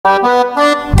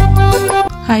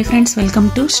Hi friends, welcome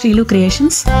to శ్రీలు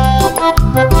creations.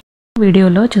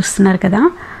 వీడియోలో చూస్తున్నారు కదా,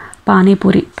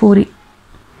 పానీపూరి పూరి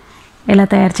ఎలా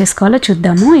తయారు చేసుకోవాలో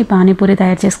చూద్దాము. ఈ పానీపూరి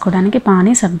తయారు చేసుకోవడానికి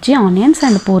పానీ, సబ్జీ, ఆనియన్స్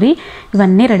అండ్ పూరి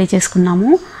ఇవన్నీ రెడీ చేసుకున్నాము.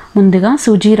 ముందుగా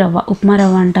సూజీ రవ్వ, ఉప్మా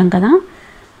రవ్వ అంటాం కదా,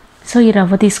 సో ఈ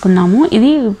రవ్వ తీసుకున్నాము.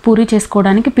 ఇది పూరి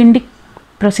చేసుకోవడానికి పిండి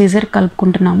ప్రొసీజర్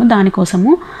కలుపుకుంటున్నాము.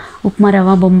 దానికోసము ఉప్మా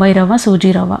రవ్వ, బొంబాయి రవ్వ,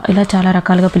 సూజీ రవ్వ ఇలా చాలా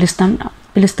రకాలుగా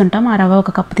పిలుస్తుంటాం. ఆ రవ్వ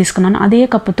ఒక కప్పు తీసుకున్నాను. అదే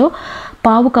కప్పుతో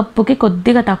పావు కప్పుకి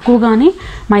కొద్దిగా తక్కువగానే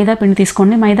మైదా పిండి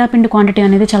తీసుకోండి. మైదా పిండి క్వాంటిటీ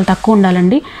అనేది చాలా తక్కువ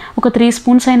ఉండాలండి. ఒక 3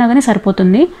 స్పూన్స్ అయినా కానీ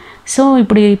సరిపోతుంది. సో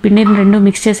ఇప్పుడు ఈ పిండిని రెండు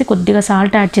మిక్స్ చేసి కొద్దిగా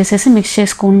సాల్ట్ యాడ్ చేసేసి మిక్స్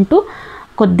చేసుకుంటూ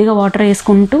కొద్దిగా వాటర్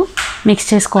వేసుకుంటూ మిక్స్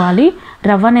చేసుకోవాలి.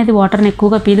 రవ్వ అనేది వాటర్ని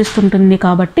ఎక్కువగా పీలుస్తుంటుంది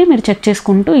కాబట్టి మీరు చెక్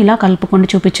చేసుకుంటూ ఇలా కలుపుకోండి.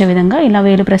 చూపించే విధంగా ఇలా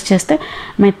వేలు ప్రెస్ చేస్తే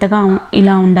మెత్తగా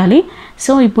ఇలా ఉండాలి.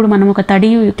 సో ఇప్పుడు మనం ఒక తడి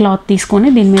క్లాత్ తీసుకొని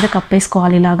దీని మీద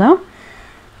కప్పేసుకోవాలి.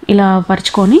 ఇలా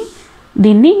పరుచుకొని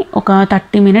దీన్ని ఒక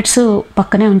 30 మినిట్స్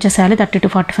పక్కనే ఉంచేసేయాలి. 30 to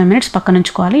 45 మినిట్స్ పక్కన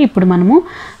ఉంచుకోవాలి. ఇప్పుడు మనము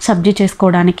సబ్జీ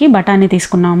చేసుకోవడానికి బఠానీ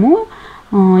తీసుకున్నాము.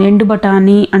 ఎండు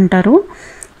బఠానీ అంటారు.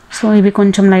 సో ఇవి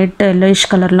కొంచెం లైట్ ఎల్లోయిష్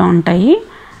కలర్లో ఉంటాయి.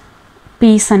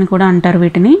 పీస్ అని కూడా అంటారు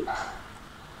వీటిని.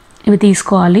 ఇవి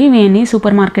తీసుకోవాలి. ఇవి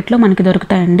సూపర్ మార్కెట్లో మనకి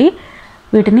దొరుకుతాయండి.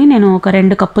 వీటిని నేను ఒక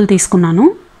 2 కప్పులు తీసుకున్నాను.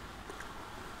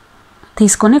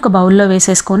 తీసుకొని ఒక బౌల్లో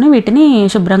వేసేసుకొని వీటిని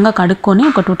శుభ్రంగా కడుక్కొని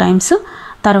ఒక 2 టైమ్స్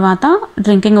తర్వాత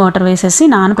డ్రింకింగ్ వాటర్ వేసేసి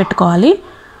నానబెట్టుకోవాలి.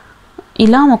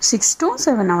 ఇలా ఒక 6 to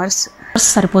 7 అవర్స్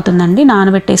సరిపోతుందండి.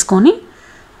 నానబెట్టేసుకొని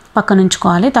పక్కన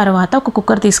ఉంచుకోవాలి. తర్వాత ఒక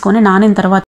కుక్కర్ తీసుకొని నానిన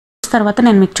తర్వాత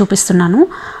నేను మీకు చూపిస్తున్నాను.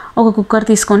 ఒక కుక్కర్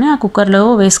తీసుకొని ఆ కుక్కర్లో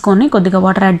వేసుకొని కొద్దిగా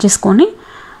వాటర్ యాడ్ చేసుకొని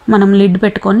మనం లిడ్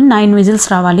పెట్టుకొని 9 విజిల్స్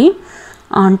రావాలి.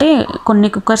 అంటే కొన్ని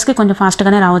కుక్కర్స్కి కొంచెం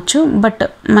ఫాస్ట్గానే రావచ్చు. బట్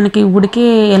మనకి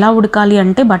ఎలా ఉడకాలి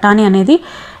అంటే బఠానీ అనేది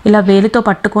ఇలా వేలితో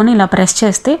పట్టుకొని ఇలా ప్రెస్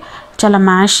చేస్తే చాలా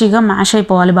మ్యాష్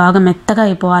అయిపోవాలి, బాగా మెత్తగా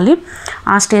అయిపోవాలి.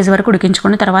 ఆ స్టేజ్ వరకు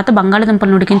ఉడికించుకొని తర్వాత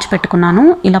బంగాళదుంపలను ఉడికించి పెట్టుకున్నాను.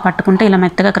 ఇలా పట్టుకుంటే ఇలా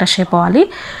మెత్తగా క్రష్ అయిపోవాలి.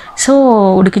 సో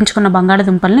ఉడికించుకున్న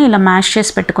బంగాళదుంపల్ని ఇలా మ్యాష్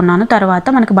చేసి పెట్టుకున్నాను. తర్వాత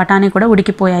మనకి బఠానీ కూడా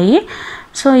ఉడికిపోయాయి.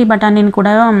 సో ఈ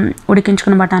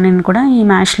ఉడికించుకున్న బఠానీని కూడా ఈ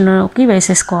మ్యాష్లోకి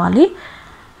వేసేసుకోవాలి.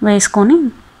 వేసుకొని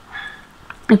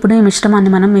ఇప్పుడు ఈ మిశ్రమాన్ని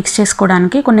మనం మిక్స్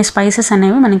చేసుకోవడానికి కొన్ని స్పైసెస్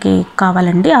అనేవి మనకి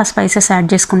కావాలండి. ఆ స్పైసెస్ యాడ్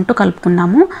చేసుకుంటూ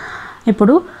కలుపుకుందాము.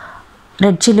 ఇప్పుడు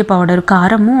రెడ్ చిల్లీ పౌడర్,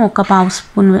 కారము ఒక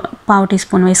పావు టీ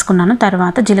స్పూన్ వేసుకున్నాను.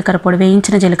 తర్వాత జీలకర్ర పొడి,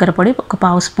 వేయించిన జీలకర్ర పొడి ఒక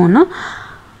పావు స్పూను.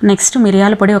 నెక్స్ట్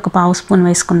మిరియాల పొడి ఒక పావు స్పూన్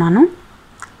వేసుకున్నాను.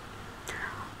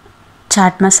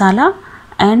 Chaat masala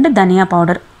and dhaniya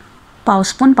powder పావు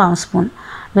స్పూన్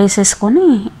వేసేసుకొని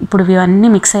ఇప్పుడు ఇవన్నీ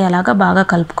మిక్స్ అయ్యేలాగా బాగా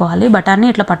కలుపుకోవాలి. బఠానీ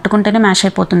ఇట్లా పట్టుకుంటేనే మ్యాష్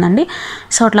అయిపోతుందండి.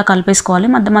 సో అట్లా కలిపేసుకోవాలి.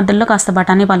 మధ్యలో కాస్త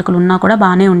బఠానీ పలుకులు ఉన్నా కూడా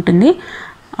బాగానే ఉంటుంది.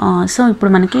 సో ఇప్పుడు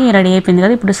మనకి రెడీ అయిపోయింది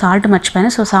కదా. ఇప్పుడు సాల్ట్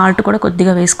మర్చిపోయాను. సో సాల్ట్ కూడా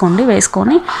కొద్దిగా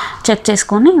వేసుకొని చెక్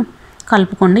చేసుకొని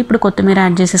కలుపుకోండి. ఇప్పుడు కొత్తిమీర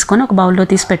యాడ్ చేసేసుకొని ఒక బౌల్లో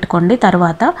తీసి పెట్టుకోండి.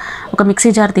 తర్వాత ఒక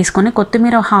మిక్సీ జార్ తీసుకొని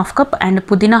కొత్తిమీర 1/2 కప్ అండ్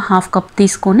పుదీనా 1/2 కప్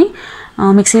తీసుకొని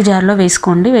మిక్సీ జార్లో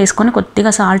వేసుకొని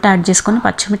కొద్దిగా సాల్ట్ యాడ్ చేసుకొని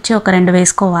పచ్చిమిర్చి ఒక 2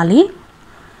 వేసుకోవాలి.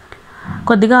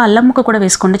 కొద్దిగా అల్లం ముక్క కూడా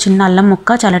వేసుకోండి. చిన్న అల్లం ముక్క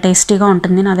చాలా టేస్టీగా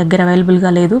ఉంటుంది. నా దగ్గర అవైలబుల్గా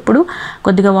లేదు. ఇప్పుడు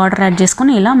కొద్దిగా వాటర్ యాడ్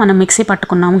చేసుకొని ఇలా మనం మిక్సీ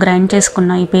పట్టుకున్నాము, గ్రైండ్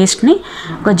చేసుకున్న ఈ పేస్ట్ని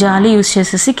ఒక జాలి యూస్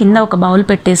చేసేసి కింద ఒక బౌల్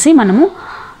పెట్టేసి మనము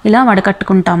ఇలా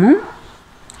వడకట్టుకుంటాము.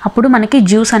 అప్పుడు మనకి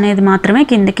జ్యూస్ అనేది మాత్రమే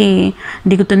కిందకి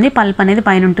దిగుతుంది, పల్ప్ అనేది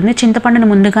పైన ఉంటుంది. చింతపండుని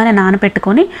ముందుగానే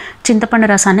నానబెట్టుకొని చింతపండు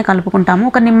రసాన్ని కలుపుకుంటాము.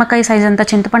 ఒక నిమ్మకాయ సైజ్ అంతా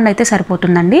చింతపండు అయితే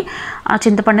సరిపోతుందండి. ఆ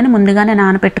చింతపండుని ముందుగానే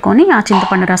నానబెట్టుకొని ఆ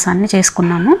చింతపండు రసాన్ని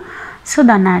చేసుకున్నాము. సో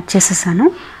దాన్ని యాడ్ చేసేసాను.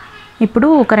 ఇప్పుడు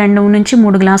ఒక 2 నుంచి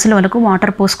 3 గ్లాసుల వరకు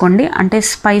వాటర్ పోసుకోండి. అంటే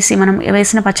స్పైసీ మనం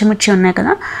వేసిన పచ్చిమిర్చి ఉన్నాయి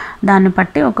కదా, దాన్ని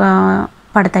బట్టి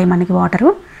పడతాయి మనకి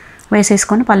వాటరు.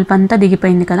 వేసేసుకొని పల్ప్ అంతా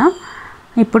దిగిపోయింది కదా.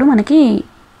 ఇప్పుడు మనకి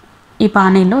ఈ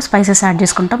పానీలో స్పైసెస్ యాడ్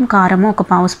చేసుకుంటాం. కారము ఒక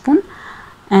పావు స్పూన్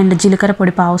అండ్ జీలకర్ర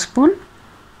పొడి పావు స్పూన్,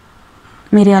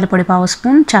 మిరియాల పొడి పావు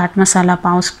స్పూన్, చాట్ మసాలా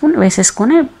పావు స్పూన్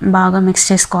వేసేసుకొని బాగా మిక్స్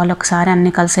చేసుకోవాలి ఒకసారి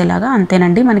అన్నీ కలిసేలాగా.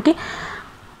 అంతేనండి, మనకి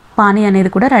పానీ అనేది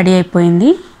కూడా రెడీ అయిపోయింది.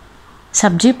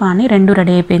 సబ్జీ, పానీ 2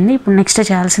 రెడీ అయిపోయింది. ఇప్పుడు నెక్స్ట్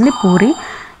చేయాల్సింది పూరి.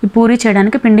 ఈ పూరి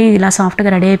చేయడానికి పిండి ఇలా సాఫ్ట్గా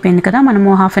రెడీ అయిపోయింది కదా. మనము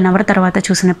 1/2 అవర్ తర్వాత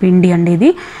చూసిన పిండి అండి ఇది.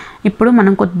 ఇప్పుడు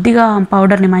మనం కొద్దిగా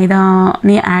పౌడర్ని,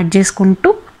 మైదాని యాడ్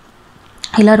చేసుకుంటూ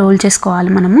ఇలా రోల్ చేసుకోవాలి.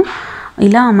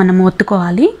 మనం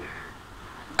ఒత్తుకోవాలి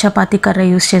చపాతీ కర్ర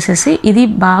యూస్ చేసేసి. ఇది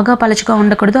బాగా పలుచగా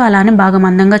ఉండకూడదు, అలానే బాగా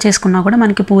మందంగా చేసుకున్నా కూడా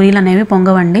మనకి పూరీలు అనేవి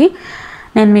పొంగవండి.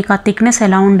 నేను మీకు ఆ థిక్నెస్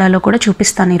ఎలా ఉండాలో కూడా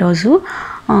చూపిస్తాను ఈరోజు.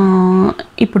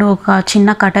 ఇప్పుడు ఒక చిన్న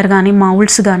కటర్ కానీ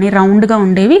మౌల్డ్స్ కానీ రౌండ్గా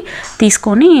ఉండేవి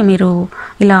తీసుకొని మీరు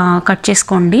ఇలా కట్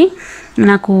చేసుకోండి.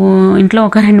 నాకు ఇంట్లో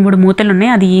ఒక 2-3 మూతలు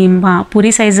ఉన్నాయి. అది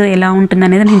పూరీ సైజు ఎలా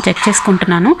ఉంటుందనేది నేను చెక్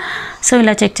చేసుకుంటున్నాను. సో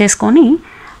ఇలా చెక్ చేసుకొని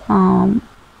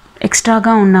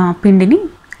ఎక్స్ట్రాగా ఉన్న పిండిని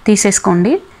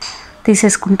తీసేసుకోండి.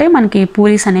 తీసేసుకుంటే మనకి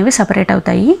పూరీస్ అనేవి సపరేట్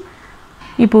అవుతాయి.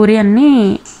 ఈ పూరి అన్నీ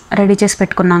రెడీ చేసి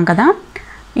పెట్టుకున్నాం కదా.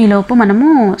 ఈలోపు మనము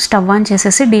స్టవ్ ఆన్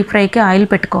చేసేసి డీప్ ఫ్రైకి ఆయిల్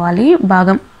పెట్టుకోవాలి.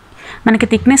 బాగా మనకి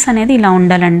థిక్నెస్ అనేది ఇలా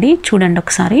ఉండాలండి. చూడండి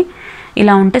ఒకసారి,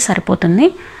 ఇలా ఉంటే సరిపోతుంది.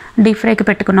 డీప్ ఫ్రైకి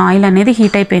పెట్టుకున్న ఆయిల్ అనేది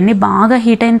హీట్ అయిపోయింది. బాగా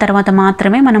హీట్ అయిన తర్వాత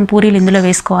మాత్రమే మనం పూరీలు ఇందులో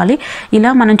వేసుకోవాలి. ఇలా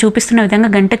మనం చూపిస్తున్న విధంగా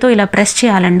గంటెతో ఇలా ప్రెస్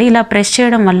చేయాలండి. ఇలా ప్రెస్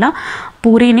చేయడం వల్ల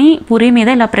పూరీ మీద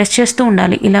ఇలా ప్రెస్ చేస్తూ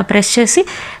ఉండాలి. ఇలా ప్రెస్ చేసి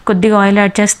కొద్దిగా ఆయిల్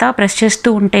యాడ్ చేస్తా ప్రెస్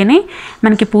చేస్తూ ఉంటేనే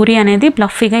మనకి పూరీ అనేది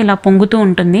ప్లఫీగా ఇలా పొంగుతూ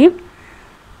ఉంటుంది.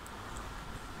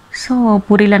 సో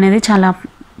పూరీలు అనేది చాలా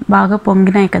బాగా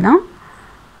పొంగినాయి కదా.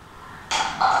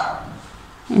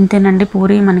 ఇంతేనండి,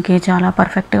 పూరీ మనకి చాలా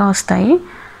పర్ఫెక్ట్గా వస్తాయి.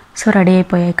 సో రెడీ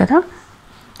అయిపోయాయి కదా.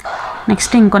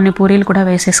 నెక్స్ట్ ఇంకొన్ని పూరీలు కూడా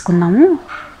వేసేసుకుందాము.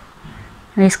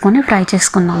 వేసుకొని ఫ్రై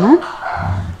చేసుకుందాము.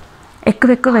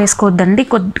 ఎక్కువ వేసుకోవద్దండి,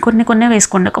 కొన్ని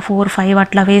వేసుకోండి. ఒక 4-5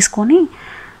 అట్లా వేసుకొని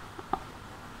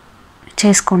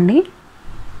చేసుకోండి,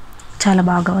 చాలా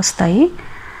బాగా వస్తాయి.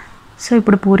 సో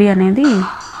ఇప్పుడు పూరీ అనేది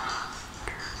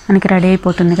మనకి రెడీ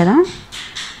అయిపోతుంది కదా.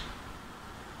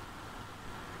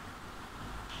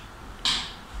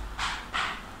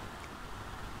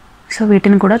 సో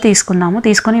వీటిని కూడా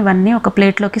తీసుకొని ఇవన్నీ ఒక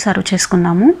ప్లేట్లోకి సర్వ్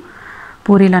చేసుకుందాము.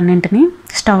 పూరీలన్నింటినీ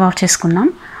స్టవ్ ఆఫ్ చేసుకుందాం.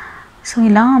 సో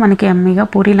ఇలా మనకి యమ్మీగా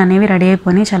పూరీలు అనేవి రెడీ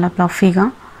అయిపోయినాయి. చాలా ప్లఫీగా,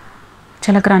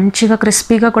 చాలా క్రంచీగా,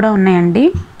 క్రిస్పీగా కూడా ఉన్నాయండి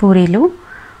పూరీలు.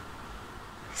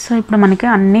 సో ఇప్పుడు మనకి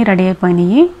అన్నీ రెడీ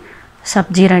అయిపోయినాయి.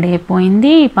 సబ్జీ రెడీ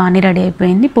అయిపోయింది, పానీ రెడీ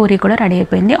అయిపోయింది, పూరీ కూడా రెడీ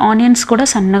అయిపోయింది. ఆనియన్స్ కూడా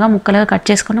సన్నగా ముక్కలుగా కట్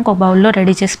చేసుకొని ఒక బౌల్లో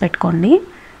రెడీ చేసి పెట్టుకోండి.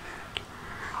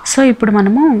 సో ఇప్పుడు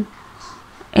మనము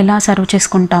ఎలా సర్వ్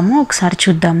చేసుకుంటామో ఒకసారి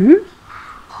చూద్దాము.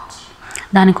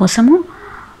 దానికోసము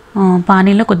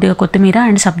పానీలో కొద్దిగా కొత్తిమీర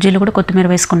అండ్ సబ్జీలో కూడా కొత్తిమీర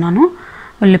వేసుకున్నాను.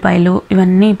 ఉల్లిపాయలు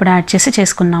ఇవన్నీ ఇప్పుడు యాడ్ చేసి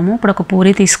చేసుకున్నాము. ఇప్పుడు ఒక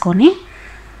పూరీ తీసుకొని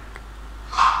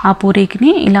ఆ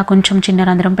పూరీకి ఇలా కొంచెం చిన్న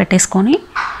రంధ్రం పెట్టేసుకొని,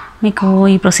 మీకు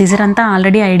ఈ ప్రొసీజర్ అంతా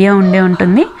ఆల్రెడీ ఐడియా ఉండే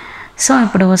ఉంటుంది. సో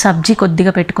ఇప్పుడు సబ్జీ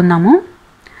కొద్దిగా పెట్టుకుందాము.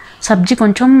 సబ్జీ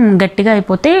కొంచెం గట్టిగా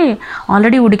అయిపోతే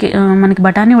ఆల్రెడీ మనకి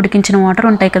బఠానీ ఉడికించిన వాటర్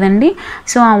ఉంటాయి కదండి.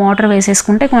 సో ఆ వాటర్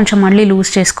వేసేసుకుంటే కొంచెం మళ్ళీ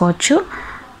లూజ్ చేసుకోవచ్చు.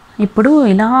 ఇప్పుడు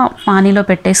ఇలా పానీలో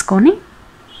పెట్టేసుకొని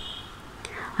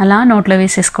అలా నోట్లో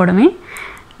వేసేసుకోవడమే,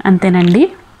 అంతేనండి.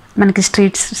 మనకి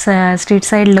స్ట్రీట్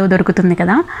సైడ్లో దొరుకుతుంది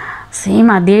కదా, సేమ్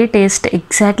అదే టేస్ట్,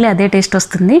 ఎగ్జాక్ట్లీ అదే టేస్ట్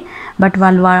వస్తుంది. బట్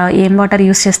వాళ్ళు ఏం వాటర్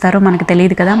యూస్ చేస్తారో మనకు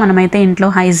తెలియదు కదా. మనమైతే ఇంట్లో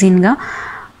హైజీన్గా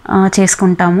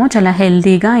చేసుకుంటాము, చాలా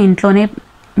హెల్తీగా. ఇంట్లోనే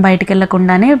బయటికి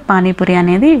వెళ్ళకుండానే పానీపూరి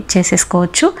అనేది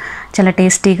చేసేసుకోవచ్చు. చాలా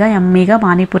టేస్టీగా యమ్మీగా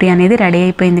పానీపూరి అనేది రెడీ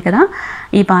అయిపోయింది కదా.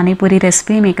 ఈ పానీపూరి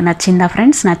రెసిపీ మీకు నచ్చిందా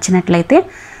ఫ్రెండ్స్? నచ్చినట్లయితే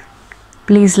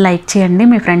ప్లీజ్ లైక్ చేయండి,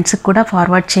 మీ ఫ్రెండ్స్కి కూడా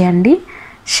ఫార్వర్డ్ చేయండి,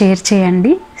 షేర్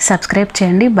చేయండి, సబ్స్క్రైబ్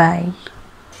చేయండి. బాయ్.